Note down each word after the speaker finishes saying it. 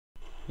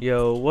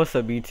Yo, what's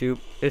up YouTube?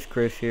 It's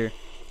Chris here,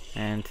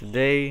 and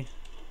today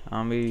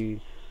I'll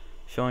be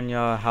showing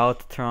y'all how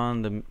to turn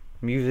on the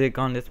music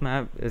on this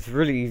map. It's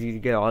really easy to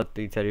get all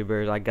 3 teddy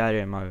bears. I got it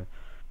in my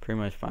pretty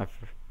much my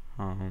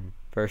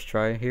first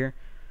try here.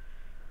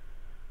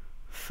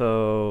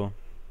 So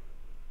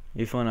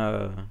you just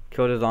wanna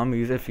kill the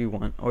zombies if you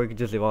want, or you can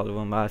just leave all of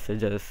them. But I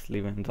suggest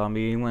leaving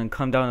zombie. You wanna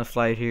come down the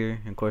slide here,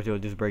 and of course you'll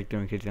just break through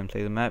in case you're gonna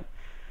play the map.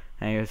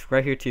 And it's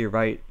right here to your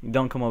right. You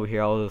don't come over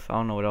here. I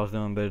don't know what I was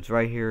doing, but it's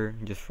right here,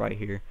 just right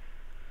here.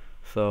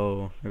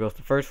 So there goes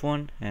the first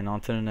one, and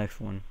on to the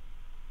next one.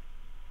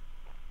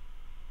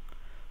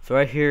 So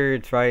right here,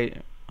 it's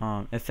right.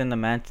 It's in the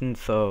mansion.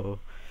 So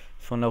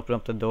just want to open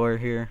up the door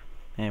here,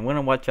 and want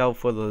to watch out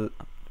for the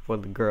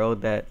girl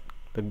the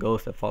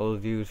ghost that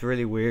follows you. It's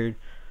really weird.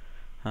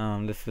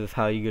 This is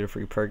how you get a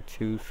free perk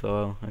too.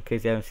 So in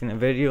case you haven't seen the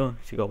video, you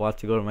should go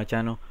watch it. Go to my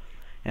channel,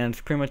 and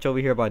it's pretty much over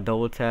here by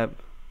double tap.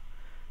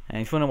 And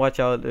you just want to watch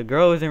out. The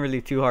girl isn't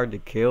really too hard to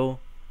kill.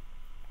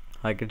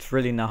 Like, it's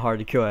really not hard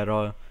to kill at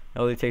all. It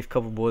only takes a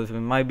couple bullets. It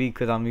might be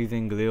because I'm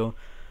using glue.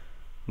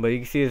 But you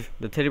can see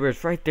the teddy bear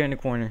is right there in the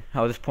corner.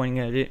 I was just pointing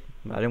at it,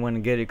 but I didn't want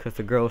to get it because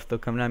the girl was still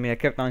coming at me. I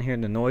kept on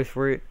hearing the noise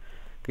for it.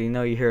 Because you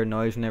know you hear a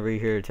noise whenever you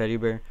hear a teddy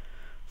bear.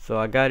 So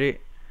I got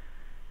it.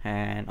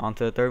 And on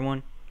to the third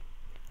one.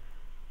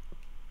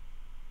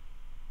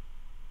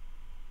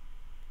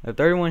 The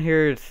third one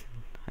here is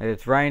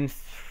it's right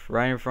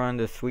in front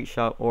of the sweet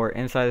shop, or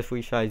inside the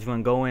sweet shop. You just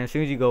want to go in. As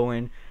soon as you go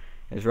in,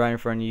 it's right in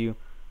front of you.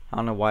 I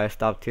don't know why I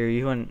stopped here.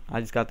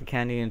 I just got the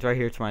candy, and it's right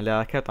here to my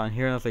left. I kept on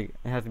hearing. I was like,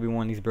 it has to be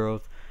one of these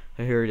barrels.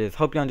 So here it is.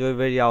 Hope y'all enjoy the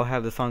video. I'll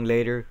have the song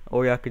later,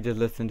 or y'all could just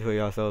listen to it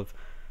yourselves.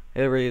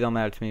 It really don't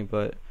matter to me.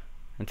 But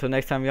until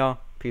next time, y'all,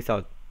 peace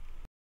out.